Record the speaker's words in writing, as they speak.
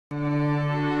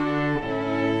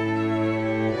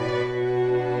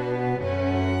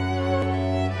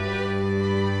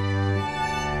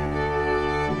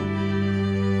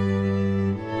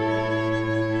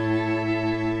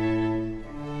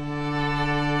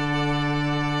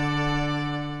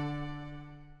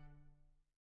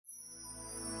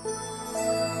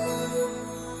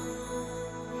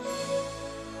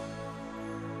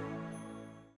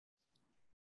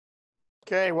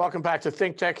Okay, welcome back to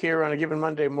ThinkTech here on a given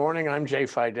Monday morning. I'm Jay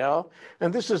Fidell,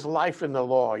 and this is Life in the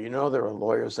Law. You know, there are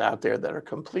lawyers out there that are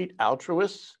complete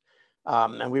altruists,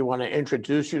 and we want to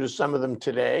introduce you to some of them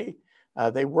today.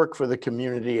 They work for the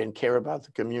community and care about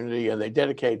the community, and they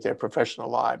dedicate their professional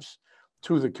lives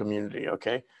to the community,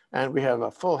 okay? And we have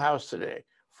a full house today,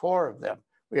 4 of them.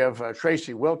 We have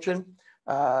Tracey Wiltgen,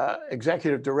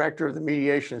 Executive Director of the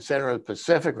Mediation Center of the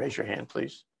Pacific. Raise your hand,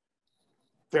 please.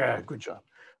 Yeah, good job.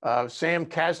 Sam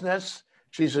Kasnetz,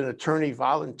 she's an attorney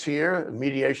volunteer at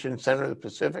Mediation Center of the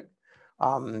Pacific.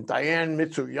 Dyan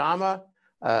Mitsuyama,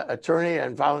 attorney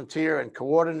and volunteer and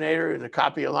coordinator in the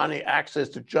Kapolei Access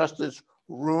to Justice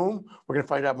room. We're going to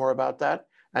find out more about that.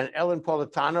 And Ellen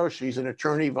Politano, she's an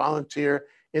attorney volunteer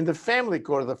in the Family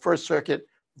Court of the First Circuit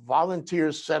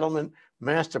Volunteer Settlement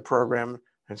Master Program.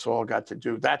 That's all got to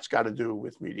do. That's got to do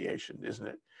with mediation, isn't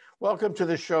it? Welcome to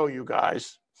the show, you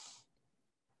guys.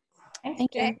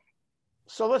 Thank you.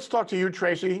 So let's talk to you,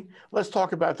 Tracey. Let's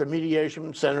talk about the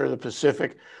Mediation Center of the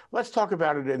Pacific. Let's talk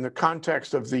about it in the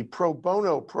context of the pro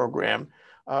bono program,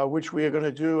 which we are going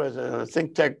to do as a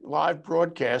ThinkTech live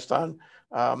broadcast on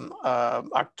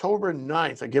October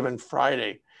 9th, a given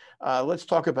Friday. Let's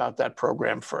talk about that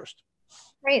program first.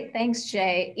 Great, thanks,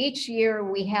 Jay. Each year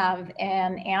we have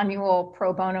an annual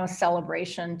pro bono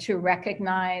celebration to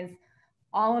recognize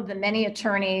all of the many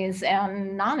attorneys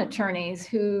and non-attorneys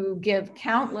who give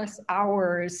countless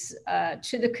hours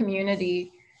to the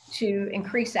community to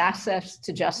increase access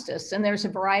to justice. And there's a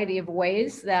variety of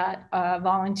ways that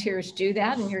volunteers do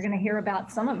that, and you're going to hear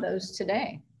about some of those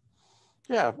today.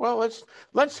 Yeah, well,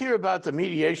 let's hear about the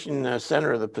Mediation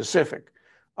Center of the Pacific.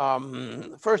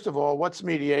 First of all, what's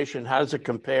mediation? How does it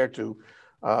compare to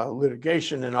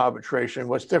litigation and arbitration?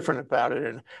 What's different about it?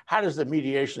 And how does the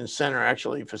Mediation Center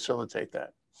actually facilitate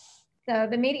that? So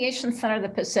the Mediation Center of the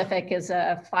Pacific is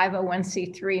a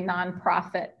 501c3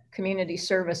 nonprofit community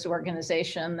service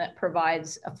organization that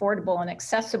provides affordable and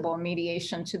accessible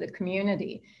mediation to the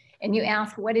community. And you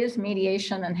ask, what is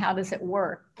mediation and how does it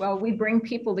work? Well, we bring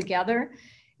people together.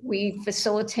 We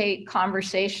facilitate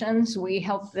conversations. We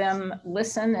help them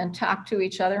listen and talk to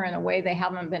each other in a way they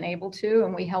haven't been able to,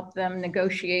 and we help them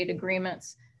negotiate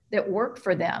agreements that work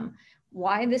for them.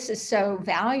 Why this is so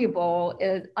valuable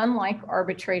is, unlike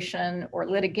arbitration or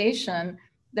litigation,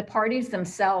 the parties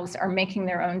themselves are making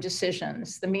their own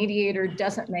decisions. The mediator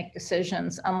doesn't make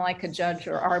decisions, unlike a judge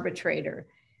or arbitrator.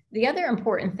 The other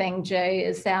important thing, Jay,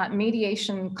 is that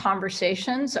mediation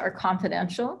conversations are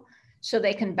confidential. So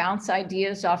they can bounce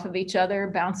ideas off of each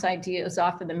other, bounce ideas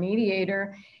off of the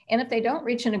mediator. And if they don't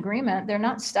reach an agreement, they're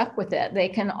not stuck with it. They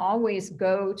can always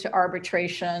go to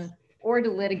arbitration or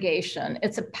to litigation.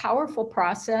 It's a powerful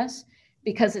process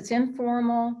because it's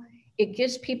informal. It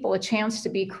gives people a chance to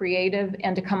be creative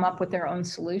and to come up with their own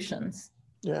solutions.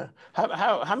 Yeah.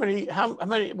 How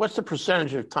many, what's the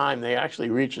percentage of time they actually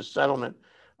reach a settlement?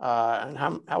 And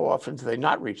how often do they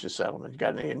not reach a settlement? You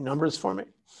got any numbers for me?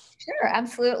 Sure,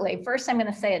 absolutely. First, I'm going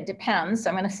to say it depends.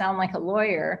 I'm going to sound like a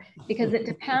lawyer because it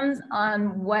depends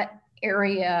on what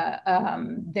area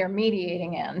they're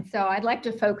mediating in. So I'd like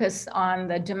to focus on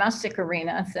the domestic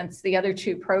arena, since the other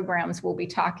 2 programs we'll be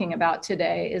talking about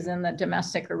today is in the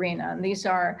domestic arena. And these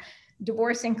are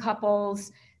divorcing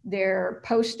couples, they're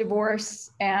post-divorce,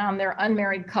 and they're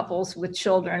unmarried couples with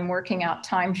children working out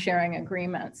time-sharing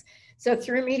agreements. So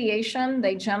through mediation,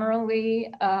 they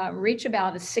generally reach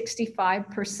about a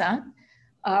 65%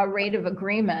 rate of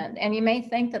agreement. And you may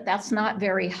think that that's not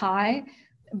very high,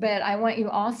 but I want you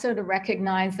also to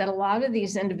recognize that a lot of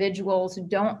these individuals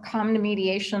don't come to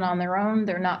mediation on their own.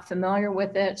 They're not familiar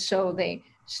with it. So they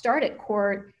start at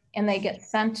court and they get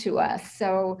sent to us.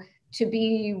 So to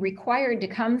be required to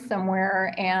come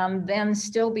somewhere and then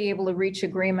still be able to reach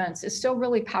agreements is still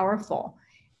really powerful.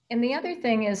 And the other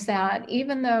thing is that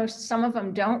even though some of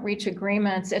them don't reach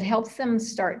agreements, it helps them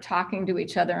start talking to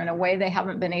each other in a way they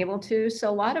haven't been able to. So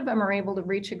a lot of them are able to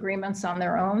reach agreements on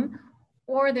their own,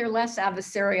 or they're less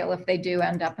adversarial if they do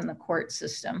end up in the court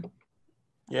system.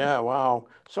 Yeah, wow.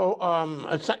 So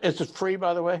it's free,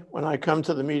 by the way, when I come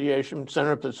to the Mediation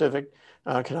Center Pacific.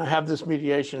 Can I have this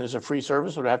mediation as a free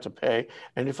service, or do I have to pay?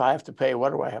 And if I have to pay,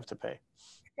 what do I have to pay?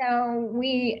 So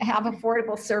we have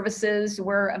affordable services.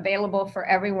 We're available for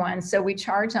everyone. So we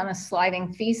charge on a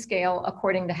sliding fee scale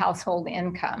according to household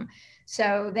income.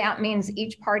 So that means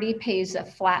each party pays a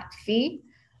flat fee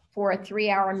for a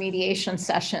 3-hour mediation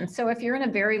session. So if you're in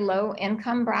a very low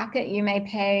income bracket, you may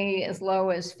pay as low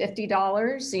as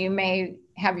 $50. So you may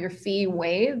have your fee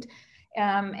waived.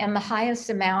 And the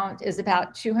highest amount is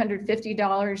about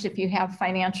 $250 if you have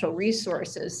financial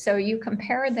resources. So you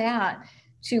compare that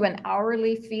to an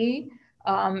hourly fee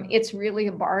it's really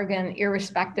a bargain,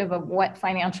 irrespective of what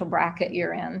financial bracket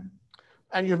you're in.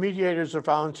 And your mediators are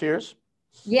volunteers?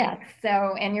 Yes.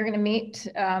 So, and you're going to meet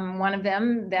one of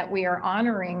them that we are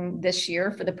honoring this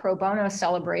year for the pro bono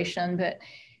celebration. But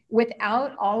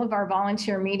without all of our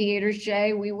volunteer mediators,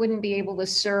 Jay, we wouldn't be able to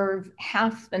serve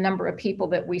half the number of people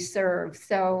that we serve.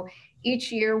 So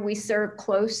each year we serve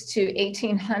close to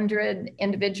 1,800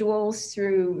 individuals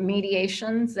through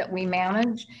mediations that we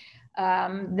manage.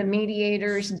 The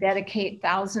mediators dedicate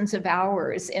thousands of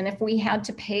hours. And if we had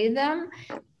to pay them,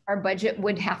 our budget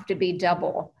would have to be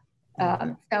double.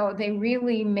 So they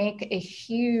really make a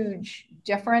huge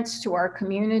difference to our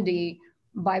community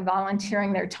by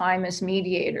volunteering their time as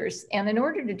mediators. And in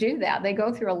order to do that, they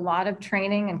go through a lot of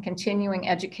training and continuing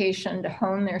education to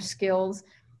hone their skills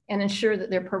and ensure that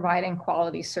they're providing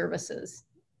quality services.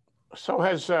 So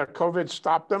has COVID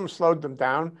stopped them, slowed them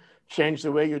down, changed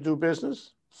the way you do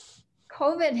business?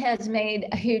 COVID has made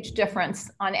a huge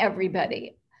difference on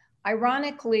everybody.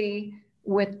 Ironically,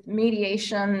 with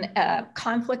mediation,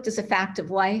 conflict is a fact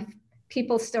of life.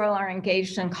 People still are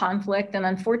engaged in conflict. And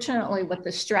unfortunately, with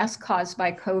the stress caused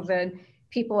by COVID,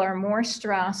 people are more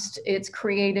stressed. It's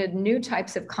created new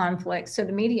types of conflict. So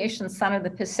the Mediation Center of the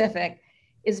Pacific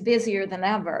is busier than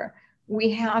ever.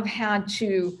 We have had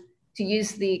to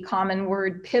use the common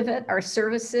word, pivot our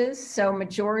services. So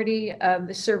majority of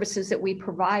the services that we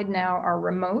provide now are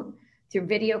remote through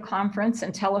video conference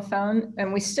and telephone.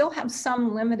 And we still have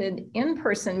some limited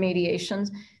in-person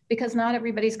mediations because not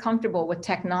everybody's comfortable with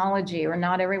technology or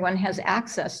not everyone has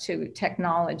access to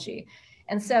technology.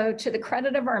 And so to the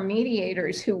credit of our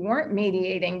mediators who weren't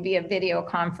mediating via video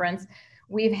conference,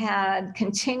 we've had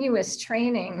continuous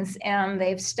trainings and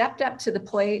they've stepped up to the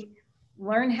plate,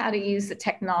 learned how to use the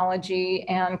technology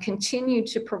and continue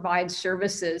to provide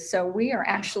services. So we are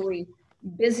actually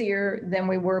busier than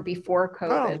we were before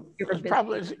COVID. It's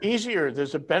probably easier.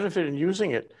 There's a benefit in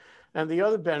using it. And the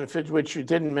other benefit, which you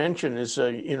didn't mention, is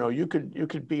you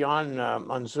could be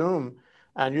on Zoom,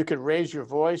 and you could raise your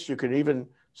voice. You could even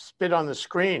spit on the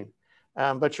screen,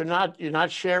 but you're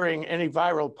not sharing any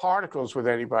viral particles with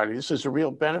anybody. This is a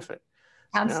real benefit.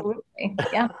 Absolutely,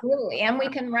 absolutely, and we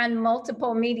can run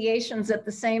multiple mediations at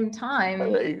the same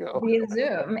time via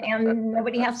Zoom, and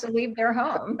nobody has to leave their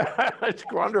home. That's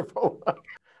wonderful.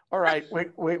 All right,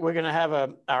 we're going to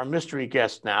have our mystery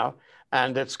guest now,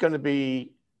 and it's going to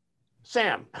be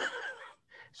Sam.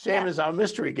 Sam is our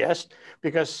mystery guest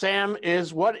because Sam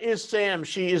is, what is Sam?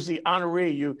 She is the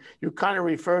honoree. You kind of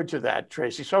referred to that,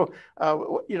 Tracey. So,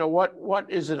 what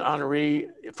is an honoree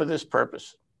for this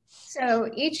purpose? So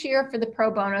each year for the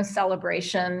pro bono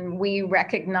celebration, we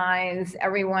recognize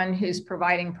everyone who's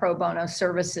providing pro bono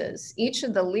services. Each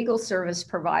of the legal service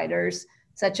providers,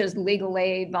 such as legal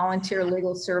aid, volunteer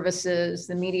legal services,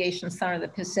 the Mediation Center of the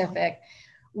Pacific,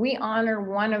 we honor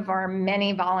one of our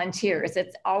many volunteers.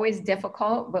 It's always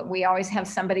difficult, but we always have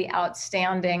somebody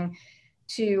outstanding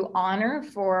to honor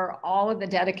for all of the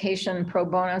dedication pro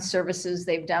bono services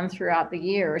they've done throughout the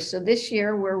year. So this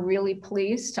year, we're really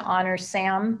pleased to honor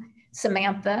Sam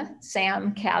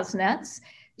Kasnetz.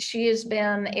 She has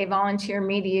been a volunteer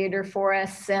mediator for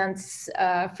us since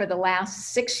for the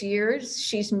last 6 years.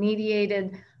 She's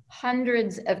mediated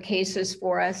hundreds of cases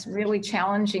for us, really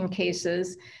challenging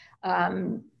cases,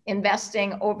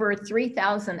 investing over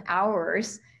 3,000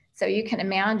 hours. So you can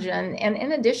imagine, and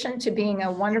in addition to being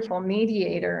a wonderful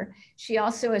mediator, she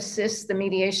also assists the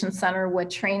Mediation Center with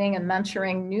training and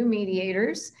mentoring new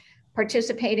mediators,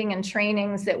 participating in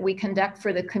trainings that we conduct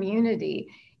for the community.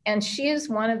 And she is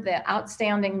one of the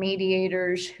outstanding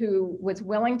mediators who was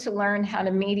willing to learn how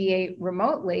to mediate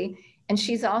remotely. And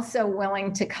she's also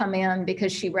willing to come in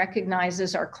because she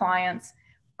recognizes our clients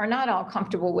are not all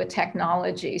comfortable with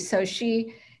technology. So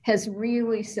she has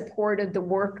really supported the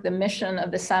work, the mission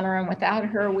of the center. And without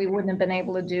her, we wouldn't have been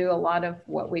able to do a lot of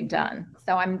what we've done.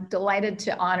 So I'm delighted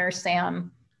to honor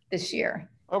Sam this year.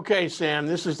 Okay, Sam,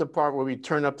 this is the part where we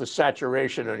turn up the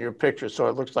saturation on your picture so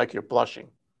it looks like you're blushing.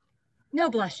 No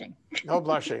blushing. No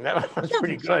blushing. That was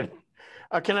pretty good.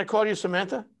 Can I call you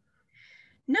Samantha?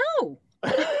 No.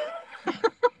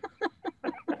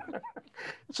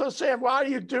 So, Sam, why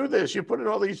do you do this? You put in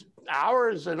all these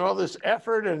hours and all this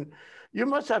effort, and you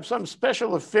must have some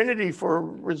special affinity for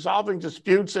resolving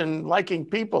disputes and liking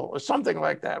people or something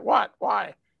like that. What?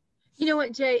 Why? You know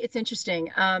what, Jay? It's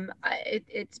interesting.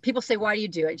 It's people say, why do you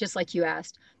do it? Just like you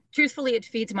asked. Truthfully, it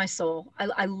feeds my soul.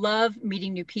 I love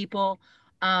meeting new people.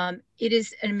 It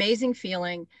is an amazing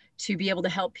feeling to be able to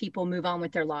help people move on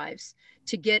with their lives,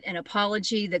 to get an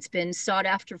apology that's been sought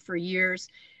after for years.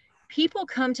 people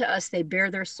come to us, they bare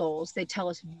their souls. They tell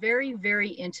us very, very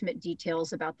intimate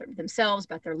details about themselves,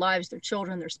 about their lives, their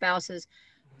children, their spouses,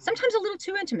 sometimes a little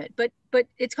too intimate, but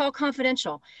it's called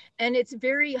confidential. And it's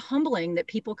very humbling that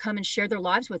people come and share their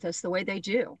lives with us the way they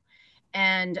do.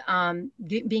 And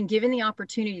being given the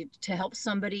opportunity to help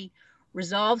somebody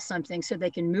resolve something so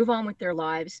they can move on with their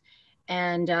lives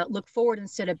and look forward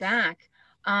instead of back.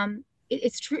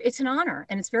 It's true. It's an honor,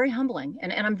 and it's very humbling,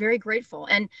 and I'm very grateful.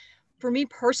 And for me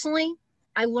personally,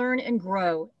 I learn and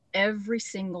grow every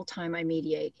single time I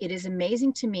mediate. It is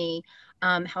amazing to me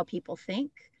how people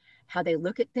think, how they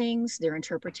look at things, their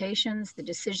interpretations, the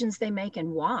decisions they make,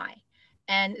 and why.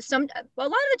 And a lot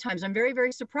of the times I'm very,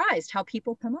 very surprised how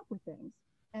people come up with things.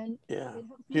 And yeah.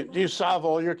 Do you solve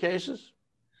all your cases?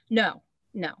 No.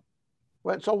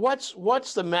 So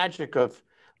what's the magic of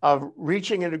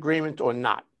reaching an agreement or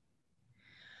not?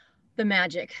 The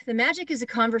magic is a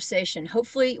conversation.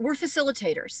 Hopefully, we're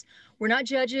facilitators. We're not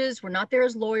judges. We're not there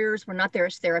as lawyers. We're not there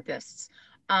as therapists.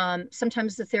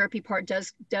 Sometimes the therapy part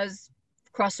does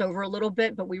cross over a little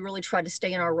bit, but we really try to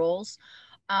stay in our roles.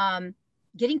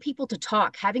 Getting people to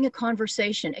talk, having a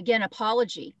conversation. Again,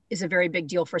 apology is a very big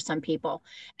deal for some people.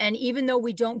 And even though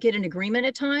we don't get an agreement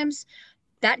at times,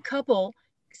 that couple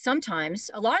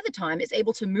sometimes, a lot of the time, is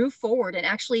able to move forward and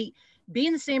actually be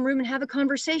in the same room and have a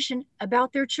conversation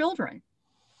about their children.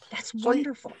 That's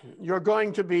wonderful. You're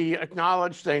going to be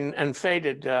acknowledged and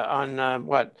feted on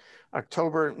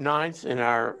October 9th in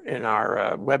our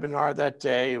webinar that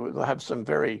day. We'll have some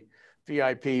very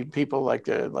VIP people like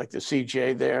the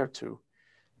CJ there to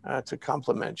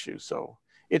compliment you. So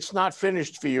it's not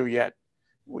finished for you yet.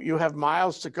 You have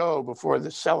miles to go before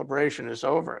the celebration is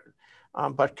over.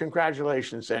 But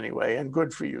congratulations anyway, and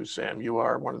good for you, Sam. You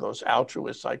are one of those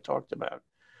altruists I talked about.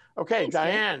 Okay, thanks,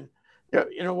 Dyan,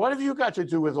 what have you got to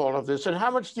do with all of this, and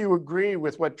how much do you agree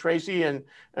with what Tracey and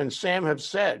Sam have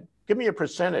said? Give me a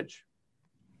percentage.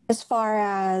 As far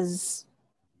as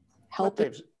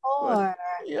helping or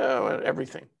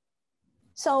everything.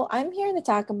 So I'm here to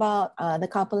talk about the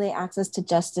Kapolei Access to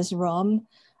Justice Room.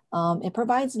 It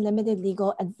provides limited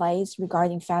legal advice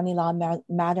regarding family law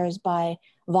matters by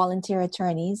volunteer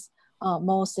attorneys.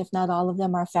 Most, if not all of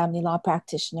them, are family law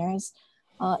practitioners.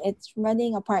 It's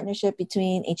running a partnership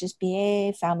between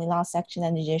HSBA, Family Law Section,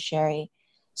 and the Judiciary.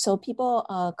 So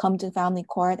people come to family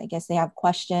court. I guess they have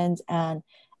questions, and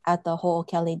at the whole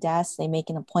Kelly desk, they make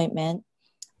an appointment.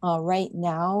 Right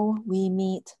now, we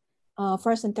meet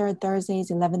first and third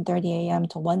Thursdays, 11:30 a.m.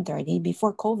 to 1:30.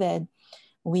 Before COVID,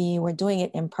 we were doing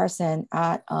it in person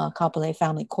at Kapolei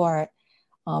Family Court.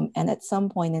 And at some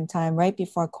point in time, right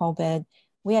before COVID,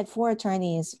 we had 4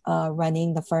 attorneys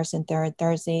running the first and third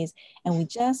Thursdays. And we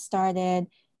just started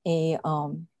a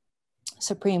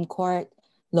Supreme Court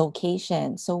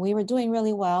location. So we were doing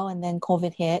really well, and then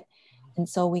COVID hit. And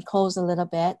so we closed a little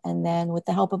bit. And then with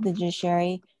the help of the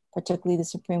judiciary, particularly the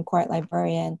Supreme Court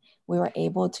librarian, we were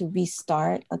able to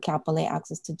restart a Kapolei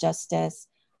Access to Justice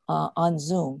on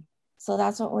Zoom. So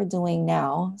that's what we're doing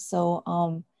now. So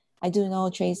I do know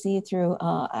Tracey through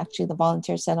actually the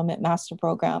Volunteer Settlement Master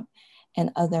Program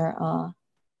and other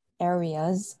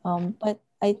areas. But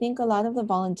I think a lot of the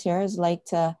volunteers like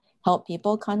to help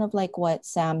people, kind of like what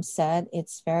Sam said.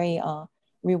 It's very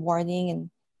rewarding, and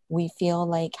we feel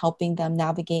like helping them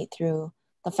navigate through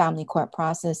the family court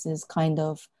process is kind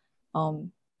of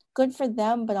good for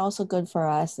them, but also good for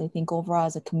us. I think overall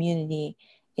as a community,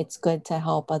 it's good to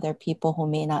help other people who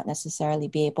may not necessarily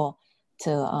be able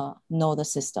to know the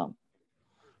system.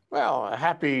 Well, a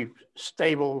happy,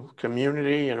 stable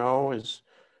community, is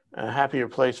a happier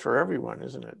place for everyone,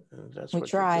 isn't it? And that's we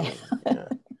try. Yeah.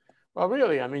 Well,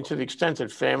 really, to the extent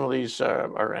that families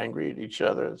are angry at each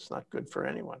other, it's not good for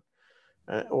anyone,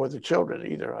 or the children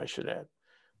either, I should add.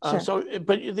 Sure.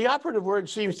 But the operative word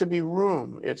seems to be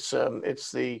room. It's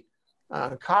the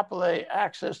Kapolei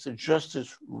Access to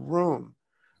Justice Room.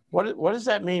 What does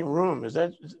that mean, room?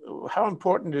 How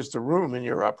important is the room in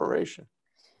your operation?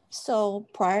 So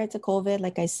prior to COVID,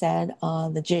 like I said,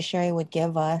 the judiciary would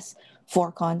give us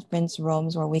 4 conference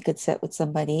rooms where we could sit with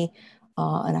somebody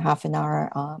on a half an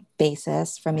hour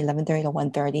basis from 11:30 to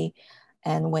 1:30.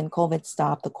 And when COVID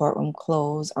stopped, the courtroom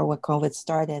closed, or when COVID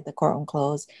started, the courtroom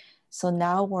closed. So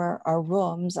now our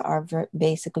rooms are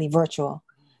basically virtual.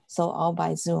 So all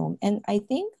by Zoom. And I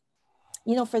think,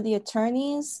 for the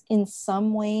attorneys, in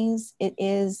some ways, it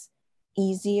is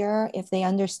easier if they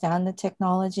understand the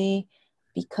technology,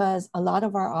 because a lot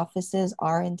of our offices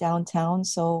are in downtown.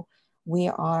 So we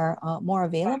are more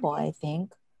available, I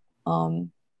think.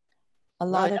 A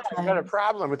lot of times. I've got a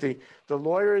problem with the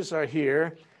lawyers are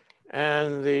here,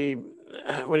 and the,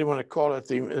 what do you want to call it?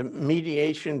 The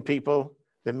mediation people,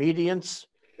 the medians.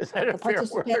 Is that a The fair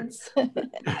word? participants.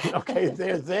 Okay,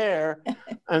 they're there.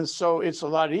 And so it's a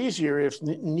lot easier if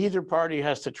neither party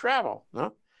has to travel,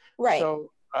 no? Right.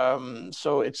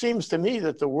 So it seems to me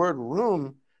that the word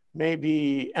room may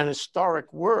be an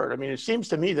historic word. I mean, it seems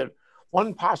to me that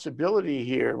one possibility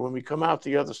here when we come out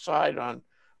the other side on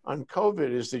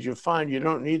COVID is that you find you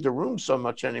don't need the room so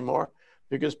much anymore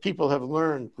because people have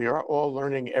learned. We are all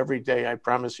learning every day, I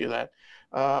promise you that.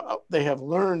 They have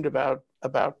learned about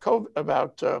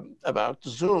COVID, about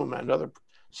Zoom and other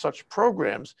such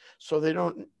programs, so they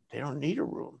don't need a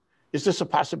room. Is this a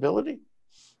possibility?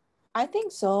 I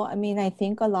think so. I mean, I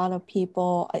think a lot of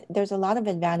people, there's a lot of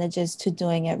advantages to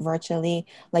doing it virtually.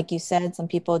 Like you said, some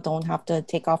people don't have to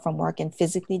take off from work and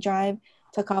physically drive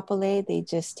to Kapolei. They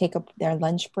just take their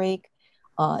lunch break.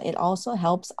 It also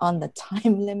helps on the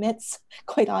time limits,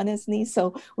 quite honestly,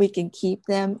 so we can keep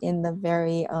them in the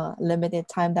very limited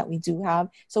time that we do have,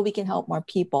 so we can help more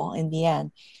people in the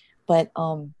end. But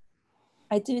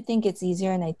I do think it's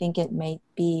easier, and I think it might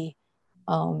be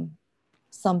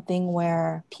something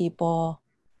where people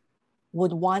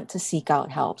would want to seek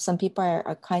out help. Some people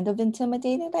are kind of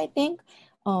intimidated, I think,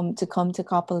 to come to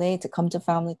Kapolei, to come to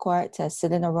family court, to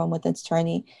sit in a room with an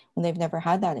attorney when they've never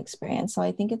had that experience. So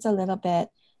I think it's a little bit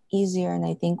easier, and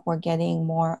I think we're getting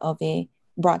more of a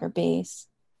broader base.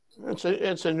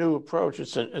 It's a new approach.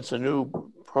 It's a new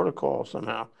protocol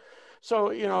somehow.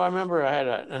 So, you know, I remember I had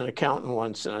an accountant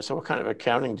once, and I said, "What kind of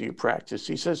accounting do you practice?"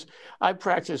 He says, "I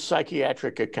practice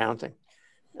psychiatric accounting."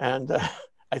 And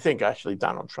I think actually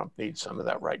Donald Trump needs some of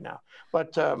that right now.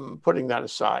 But putting that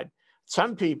aside,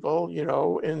 some people, you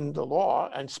know, in the law,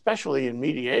 and especially in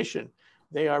mediation,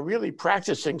 they are really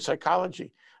practicing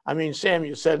psychology. I mean, Sam,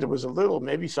 you said there was a little,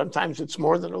 maybe sometimes it's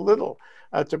more than a little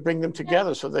to bring them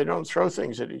together so they don't throw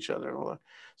things at each other.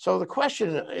 So the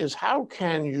question is, how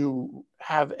can you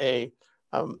have a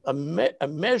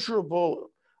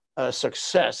measurable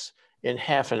success in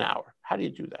half an hour? How do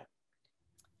you do that?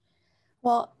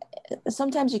 Well,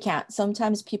 sometimes you can't.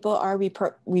 Sometimes people are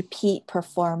repeat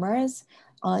performers.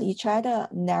 You try to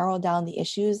narrow down the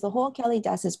issues. The whole Kelly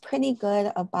desk is pretty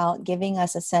good about giving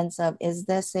us a sense of, is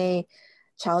this a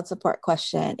child support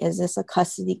question? Is this a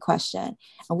custody question?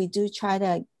 And we do try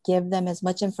to give them as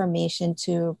much information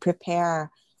to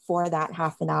prepare for that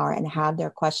half an hour and have their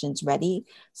questions ready.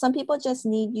 Some people just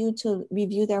need you to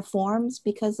review their forms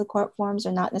because the court forms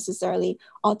are not necessarily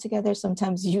altogether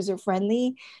sometimes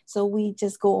user-friendly. So we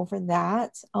just go over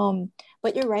that.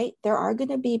 But you're right, there are going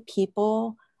to be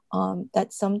people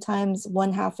that sometimes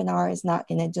one half an hour is not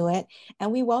going to do it.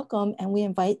 And we welcome and we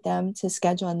invite them to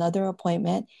schedule another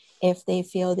appointment if they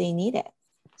feel they need it.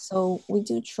 So we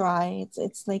do try.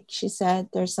 It's like she said,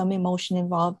 there's some emotion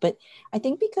involved, but I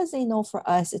think because they know for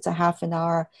us, it's a half an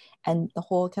hour, and the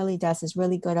whole Kelly desk is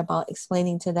really good about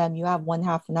explaining to them, you have one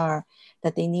half an hour,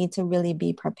 that they need to really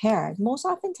be prepared. Most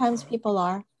oftentimes people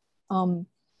are, and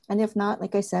if not,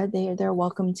 like I said, they're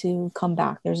welcome to come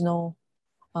back. There's no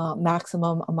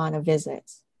maximum amount of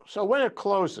visits. So when it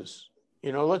closes,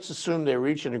 you know, let's assume they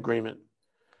reach an agreement.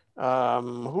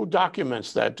 Who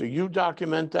documents that? Do you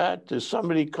document that? Does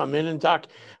somebody come in and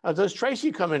does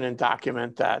Tracey come in and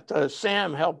document that? Does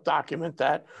Sam help document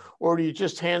that? Or do you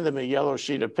just hand them a yellow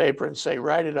sheet of paper and say,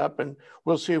 write it up and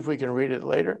we'll see if we can read it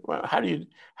later? Well, how do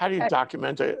you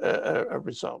document a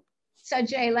result? So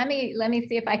Jay, let me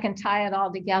see if I can tie it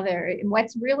all together. And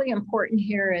what's really important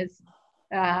here is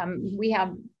we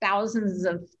have thousands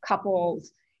of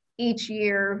couples each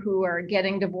year who are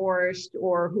getting divorced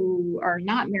or who are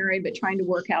not married but trying to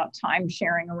work out time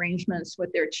sharing arrangements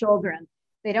with their children.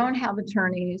 They don't have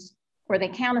attorneys or they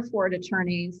can't afford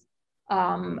attorneys.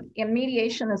 And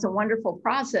mediation is a wonderful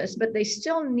process, but they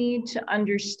still need to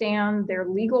understand their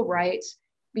legal rights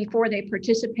before they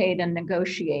participate and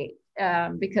negotiate,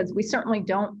 because we certainly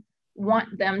don't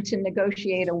want them to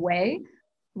negotiate away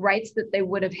rights that they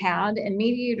would have had, and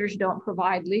mediators don't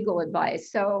provide legal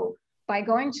advice. So by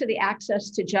going to the Access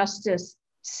to Justice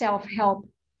self-help,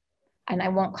 and I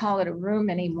won't call it a room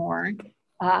anymore,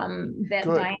 that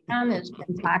Dyan has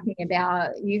been talking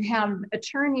about, you have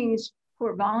attorneys who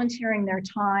are volunteering their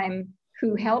time,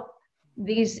 who help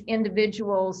these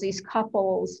individuals, these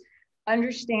couples,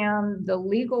 understand the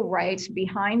legal rights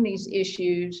behind these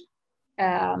issues,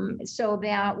 so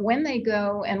that when they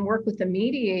go and work with the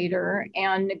mediator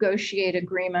and negotiate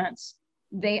agreements,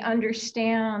 they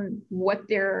understand what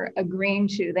they're agreeing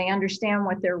to. They understand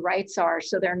what their rights are,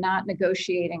 so they're not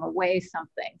negotiating away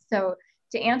something. So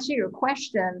to answer your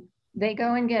question, they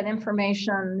go and get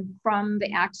information from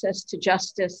the Access to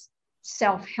Justice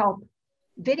self-help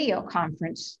video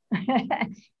conference.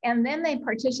 And then they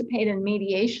participate in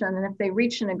mediation. And if they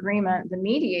reach an agreement, the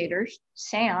mediators,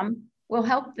 Sam, will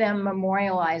help them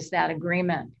memorialize that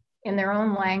agreement in their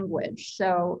own language.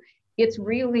 So it's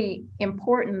really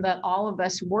important that all of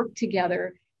us work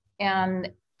together,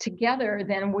 and together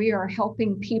then we are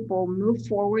helping people move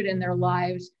forward in their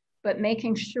lives, but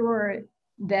making sure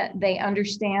that they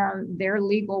understand their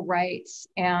legal rights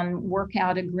and work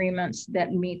out agreements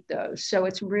that meet those. So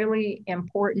it's really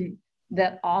important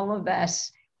that all of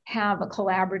us have a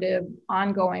collaborative,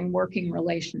 ongoing working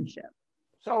relationship.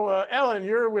 So Ellen,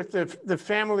 you're with the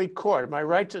family court. Am I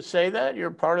right to say that? You're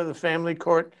part of the family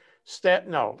court staff?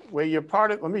 No, well, you're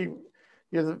part of,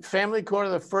 you're the family court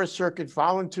of the First Circuit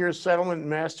Volunteer Settlement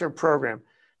Master Program.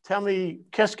 Tell me,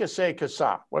 qu'est-ce que c'est que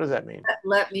ça? What does that mean?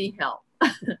 Let me help.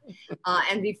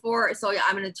 And before, so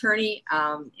I'm an attorney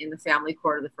in the family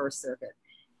court of the First Circuit,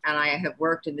 and I have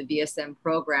worked in the VSM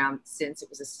program since it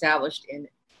was established in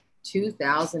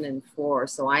 2004.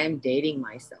 So I am dating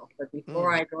myself. But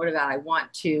before I go to that, I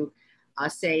want to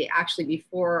say, actually,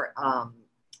 before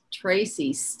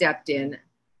Tracey stepped in,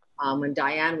 when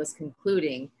Dyan was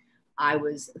concluding, I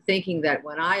was thinking that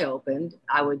when I opened,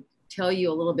 I would tell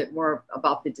you a little bit more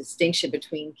about the distinction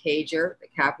between CAJR, the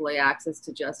Kapolei Access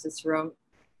to Justice Room,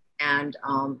 and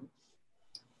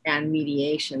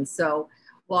mediation. So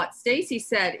what Stacey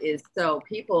said is, so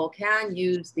people can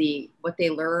use what they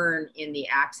learn in the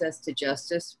access to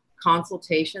justice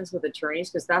consultations with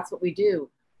attorneys, because that's what we do.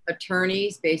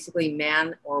 Attorneys, basically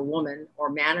man or woman, or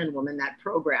man and woman, that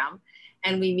program.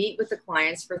 And we meet with the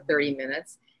clients for 30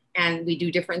 minutes. And we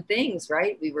do different things,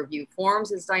 right? We review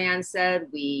forms, as Dyan said.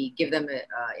 We give them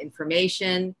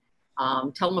information,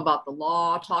 tell them about the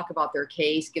law, talk about their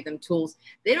case, give them tools.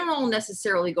 They don't all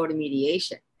necessarily go to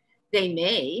mediation. They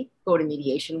may go to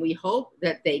mediation. We hope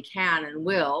that they can and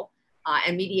will.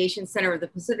 And Mediation Center of the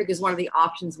Pacific is one of the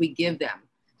options we give them.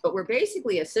 But we're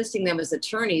basically assisting them as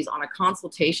attorneys on a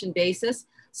consultation basis.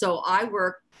 So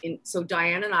so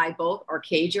Dyan and I both are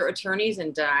CAJR attorneys,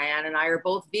 and Dyan and I are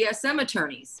both VSM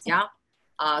attorneys, yeah?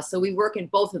 So we work in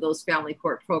both of those family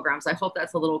court programs. I hope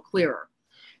that's a little clearer.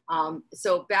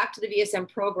 So back to the VSM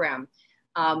program,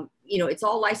 it's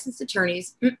all licensed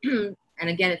attorneys. And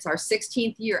again, it's our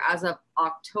 16th year as of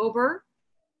October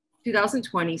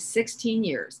 2020, 16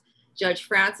 years. Judge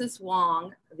Francis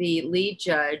Wong, the lead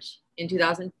judge in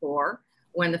 2004,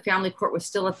 when the family court was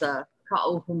still at the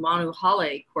Ka'ahumanu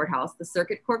Hale courthouse, the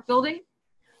circuit court building,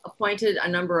 appointed a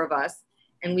number of us,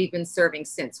 and we've been serving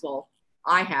since. Well,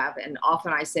 I have, and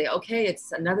often I say, okay,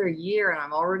 it's another year and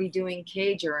I'm already doing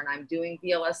CAJR and I'm doing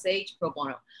VLSH pro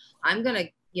bono. I'm gonna,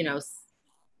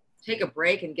 take a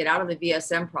break and get out of the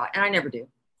VSM and I never do.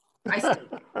 I still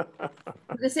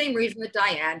for the same reason that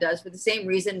Dyan does, for the same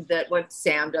reason that what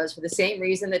Sam does, for the same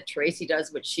reason that Tracey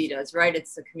does what she does, right?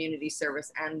 It's a community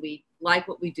service and we like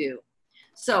what we do.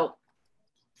 So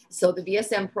the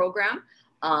VSM program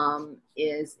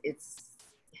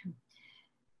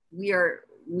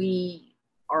we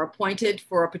are appointed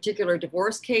for a particular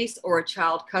divorce case or a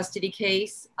child custody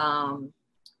case.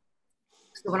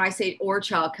 So when I say or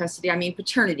child custody, I mean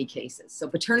paternity cases. So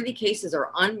paternity cases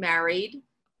are unmarried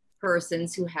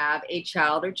persons who have a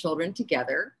child or children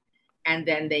together, and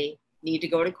then they need to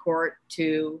go to court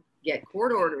to get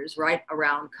court orders, right,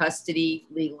 around custody,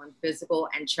 legal and physical,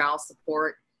 and child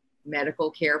support, medical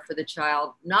care for the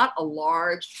child. Not a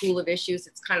large pool of issues.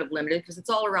 It's kind of limited because it's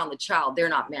all around the child. They're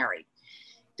not married.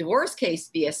 Divorce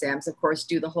case VSMs, of course,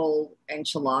 do the whole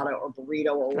enchilada or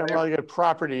burrito or whatever. Well, you get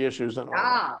property issues and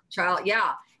all that.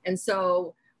 Yeah. And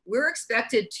so we're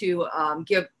expected to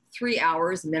give 3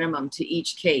 hours minimum to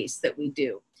each case that we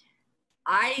do.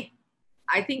 I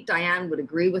think Dyan would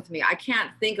agree with me. I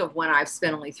can't think of when I've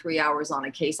spent only 3 hours on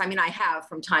a case. I mean, I have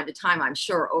from time to time, I'm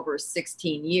sure, over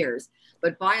 16 years.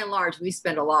 But by and large, we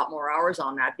spend a lot more hours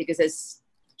on that because, as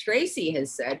Tracey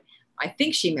has said, I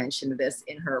think she mentioned this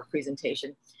in her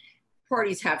presentation,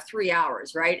 parties have 3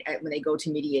 hours, right? When they go to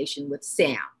mediation with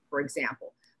Sam, for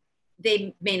example.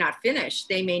 They may not finish.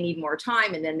 They may need more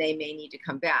time, and then they may need to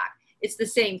come back. It's the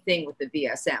same thing with the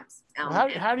VSMs.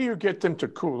 How do you get them to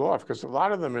cool off? Because a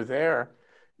lot of them are there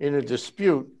in a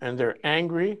dispute, and they're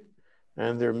angry,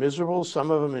 and they're miserable. Some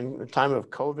of them in the time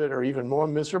of COVID are even more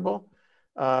miserable.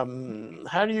 How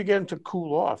do you get them to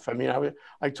cool off? I mean,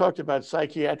 I talked about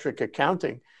psychiatric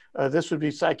accounting. This would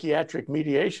be psychiatric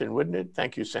mediation, wouldn't it?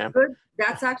 Thank you, Sam. Good.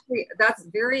 That's a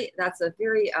very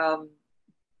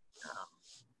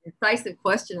incisive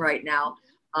question right now,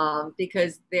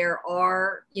 because there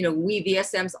are, we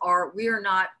VSMs we are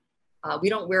not We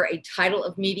don't wear a title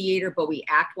of mediator, but we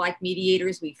act like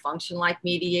mediators. We function like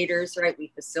mediators, right?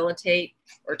 We facilitate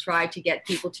or try to get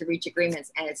people to reach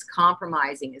agreements, and it's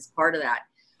compromising as part of that.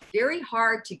 Very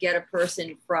hard to get a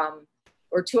person from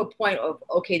or to a point of,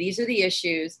 okay, these are the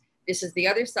issues. This is the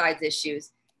other side's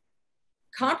issues.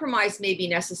 Compromise may be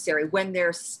necessary when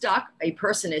they're stuck. A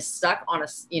person is stuck on a,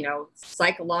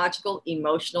 psychological,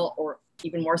 emotional, or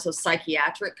even more so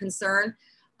psychiatric concern.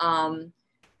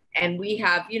 And we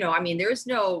have, there's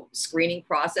no screening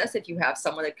process. If you have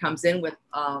someone that comes in with,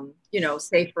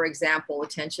 say, for example,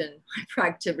 attention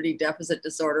hyperactivity deficit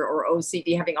disorder or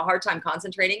OCD, having a hard time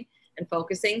concentrating and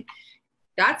focusing,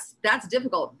 that's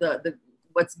difficult.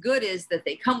 What's good is that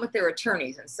they come with their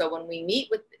attorneys. And so when we meet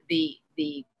with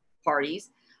the parties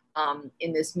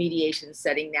in this mediation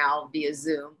setting now via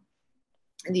Zoom,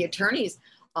 and the attorneys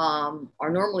are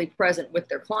normally present with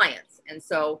their clients. And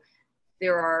so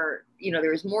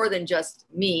there's more than just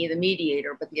me, the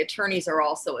mediator, but the attorneys are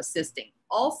also assisting.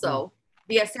 Also,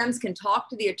 VSMs can talk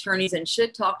to the attorneys and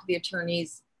should talk to the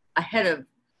attorneys ahead of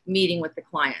meeting with the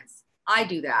clients. I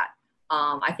do that.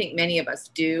 I think many of us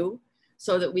do,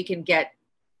 so that we can get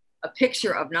a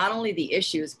picture of not only the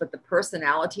issues, but the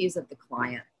personalities of the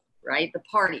client, right? The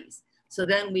parties. So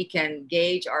then we can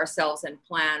gauge ourselves and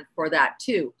plan for that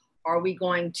too. Are we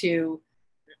going to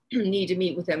need to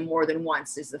meet with them more than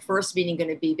once? Is the first meeting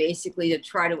going to be basically to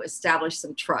try to establish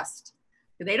some trust?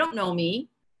 They don't know me,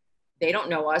 they don't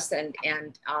know us, and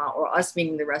or us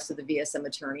meeting the rest of the VSM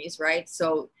attorneys, right?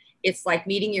 So it's like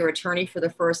meeting your attorney for the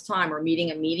first time or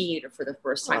meeting a mediator for the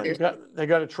first time. They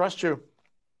got to trust you.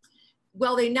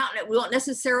 Well, we won't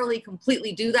necessarily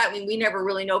completely do that. I mean, we never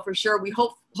really know for sure. We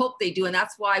hope they do. And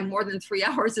that's why more than 3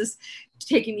 hours is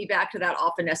taking me back to that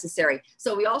often necessary.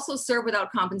 So we also serve without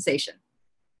compensation.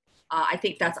 I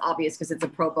think that's obvious because it's a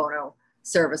pro bono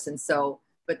service. And so,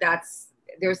 but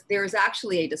there's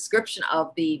actually a description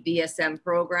of the VSM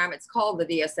program. It's called the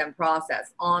VSM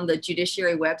process on the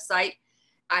judiciary website.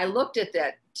 I looked at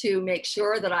that to make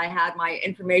sure that I had my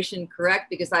information correct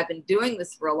because I've been doing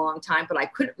this for a long time, but I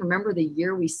couldn't remember the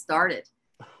year we started.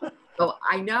 So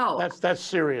I know. That's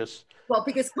serious.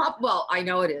 Well, I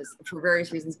know it is for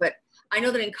various reasons, but I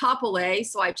know that in Kapolei,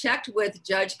 so I checked with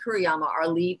Judge Kuriyama, our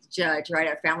lead judge, right,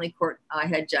 our family court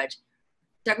head judge,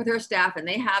 checked with her staff, and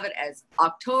they have it as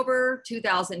October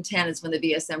 2010 is when the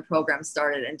VSM program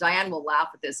started. And Dyan will laugh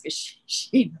at this because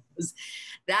she knows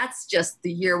that's just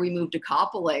the year we moved to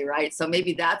Kapolei, right? So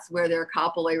maybe that's where their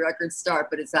Kapolei records start,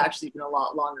 but it's actually been a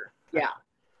lot longer. Yeah.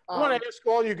 I want to ask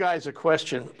all you guys a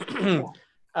question,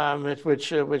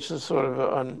 which is sort of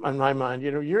on my mind.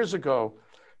 Years ago,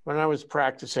 when I was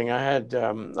practicing, I had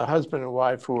a husband and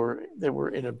wife who were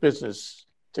in a business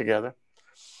together,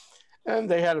 and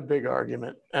they had a big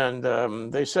argument.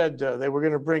 And they said they were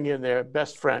going to bring in their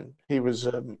best friend. He was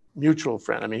a mutual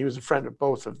friend. I mean, he was a friend of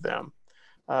both of them.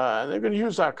 And they're going to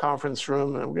use our conference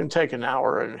room, and we're going to take an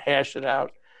hour and hash it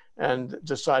out and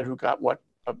decide who got what,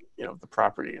 the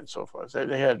property and so forth.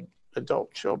 They had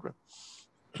adult children,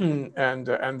 and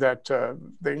that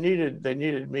they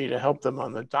needed me to help them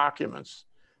on the documents.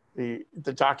 The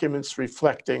documents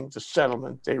reflecting the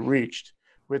settlement they reached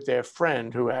with their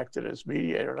friend who acted as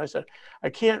mediator. And I said, I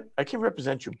can't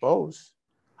represent you both.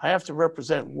 I have to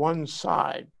represent one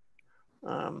side.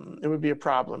 It would be a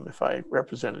problem if I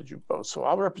represented you both. So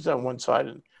I'll represent one side,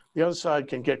 and the other side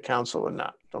can get counsel or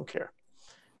not, don't care.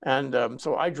 And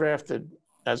so I drafted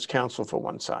as counsel for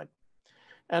one side.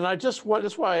 And that's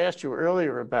why I asked you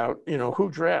earlier about, who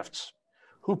drafts,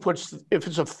 who puts, if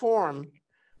it's a form,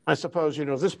 I suppose,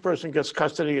 this person gets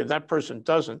custody and that person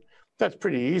doesn't, that's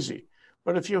pretty easy.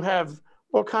 But if you have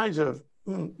all kinds of,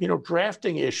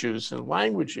 drafting issues and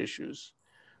language issues,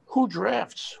 who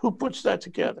drafts? Who puts that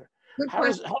together? How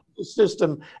does the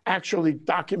system actually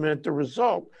document the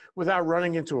result without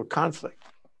running into a conflict?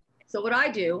 So what I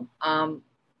do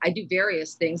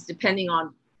various things depending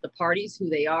on the parties, who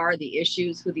they are, the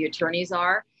issues, who the attorneys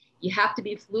are. You have to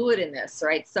be fluid in this,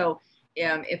 right? So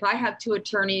if I have two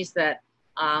attorneys that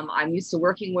I'm used to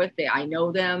working with, I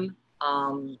know them,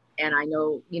 and I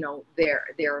know,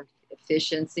 their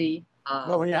efficiency.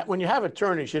 Well, when you have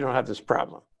attorneys, you don't have this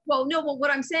problem. Well, no, well,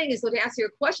 what I'm saying is, to answer your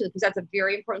question, because that's a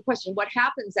very important question, what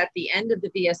happens at the end of the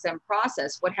VSM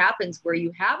process? What happens where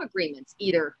you have agreements,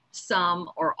 either some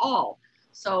or all?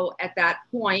 So at that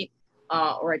point,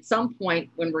 or at some point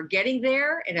when we're getting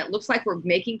there and it looks like we're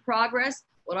making progress,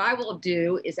 what I will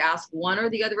do is ask one or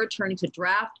the other attorney to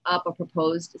draft up a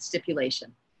proposed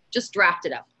stipulation. Just draft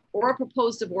it up, or a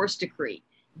proposed divorce decree.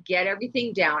 Get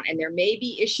everything down. And there may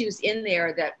be issues in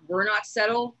there that were not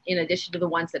settled in addition to the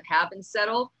ones that have been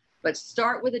settled, but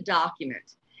start with a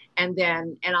document.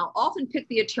 And I'll often pick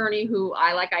the attorney who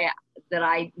that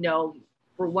I know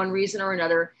for one reason or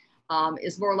another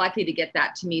is more likely to get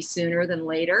that to me sooner than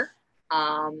later.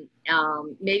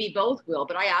 Maybe both will,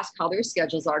 but I ask how their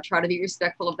schedules are, try to be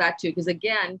respectful of that too. Because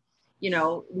again, you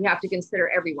know, we have to consider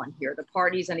everyone here, the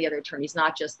parties and the other attorneys,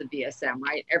 not just the VSM,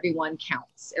 right? Everyone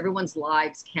counts, everyone's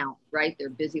lives count, right? Their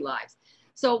busy lives.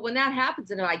 So when that happens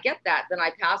and if I get that, then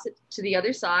I pass it to the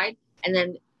other side. And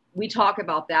then we talk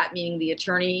about that, meaning the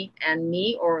attorney and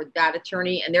me, or that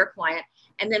attorney and their client.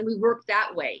 And then we work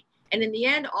that way. And in the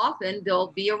end, often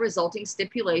there'll be a resulting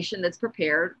stipulation that's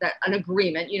prepared, that an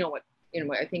agreement,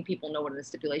 I think people know what a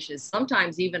stipulation is,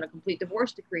 sometimes even a complete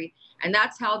divorce decree. And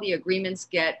that's how the agreements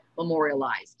get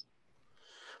memorialized.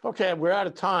 Okay, we're out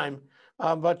of time.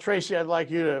 But Tracey, I'd like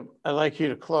you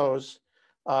to close.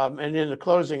 And in the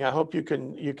closing, I hope you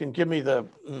can give me the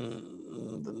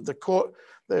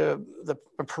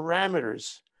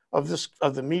parameters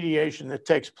of the mediation that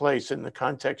takes place in the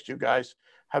context you guys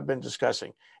have been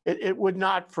discussing. It would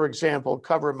not, for example,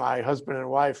 cover my husband and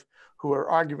wife who are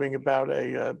arguing about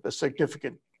a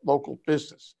significant local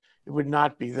business. It would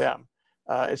not be them.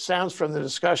 It sounds from the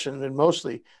discussion that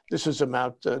mostly this is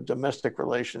about domestic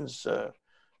relations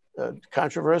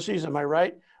controversies. Am I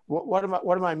right? What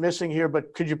am I missing here?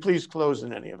 But could you please close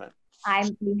in any event?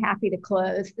 I'd be happy to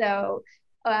close. So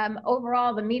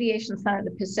overall, the Mediation Center of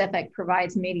the Pacific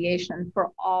provides mediation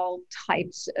for all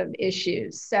types of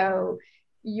issues. So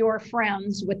your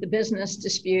friends with the business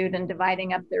dispute and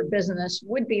dividing up their business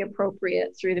would be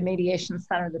appropriate through the Mediation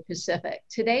Center of the Pacific.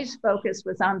 Today's focus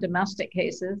was on domestic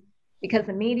cases because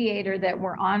the mediator that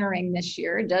we're honoring this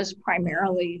year does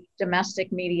primarily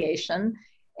domestic mediation.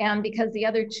 And because the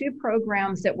other two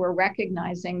programs that we're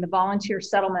recognizing, the Volunteer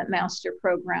Settlement Master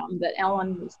Program that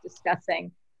Ellen was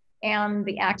discussing, and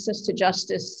the Access to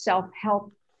Justice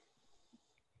Self-Help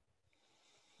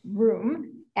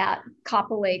Room at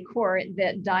Kapolei Court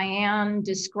that Dyan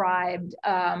described,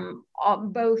 all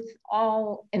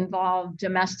involve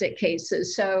domestic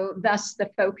cases. So thus the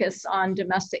focus on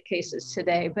domestic cases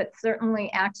today, but certainly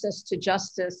access to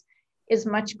justice is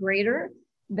much greater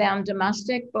than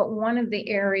domestic, but one of the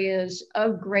areas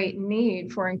of great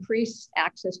need for increased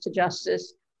access to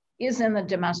justice is in the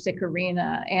domestic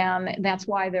arena. And that's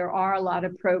why there are a lot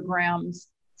of programs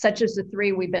such as the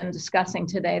three we've been discussing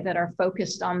today that are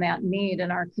focused on that need in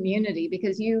our community.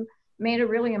 Because you made a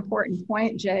really important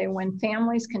point, Jay, when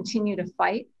families continue to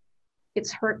fight,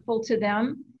 it's hurtful to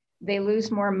them, they lose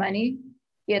more money,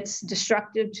 it's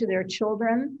destructive to their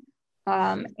children,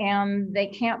 and they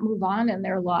can't move on in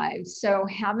their lives. So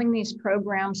having these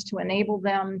programs to enable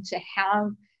them to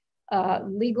have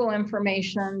legal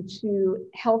information to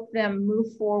help them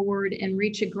move forward and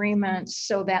reach agreements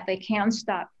so that they can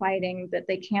stop fighting, that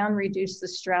they can reduce the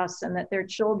stress, and that their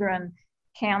children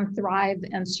can thrive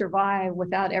and survive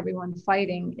without everyone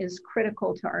fighting is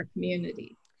critical to our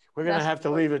community. We're going to have to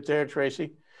leave it there,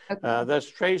 Tracey. Okay. That's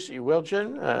Tracey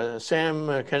Wiltgen, Sam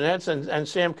Kasnetz, and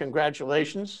Sam,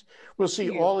 congratulations. We'll see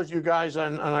all of you guys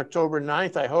on October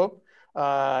 9th, I hope.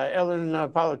 Ellen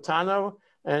Politano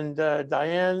and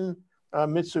Dyan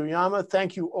Mitsuyama,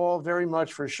 thank you all very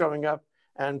much for showing up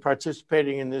and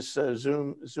participating in this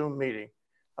Zoom meeting.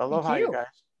 Aloha, you guys.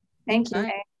 Thank you.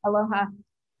 Aloha.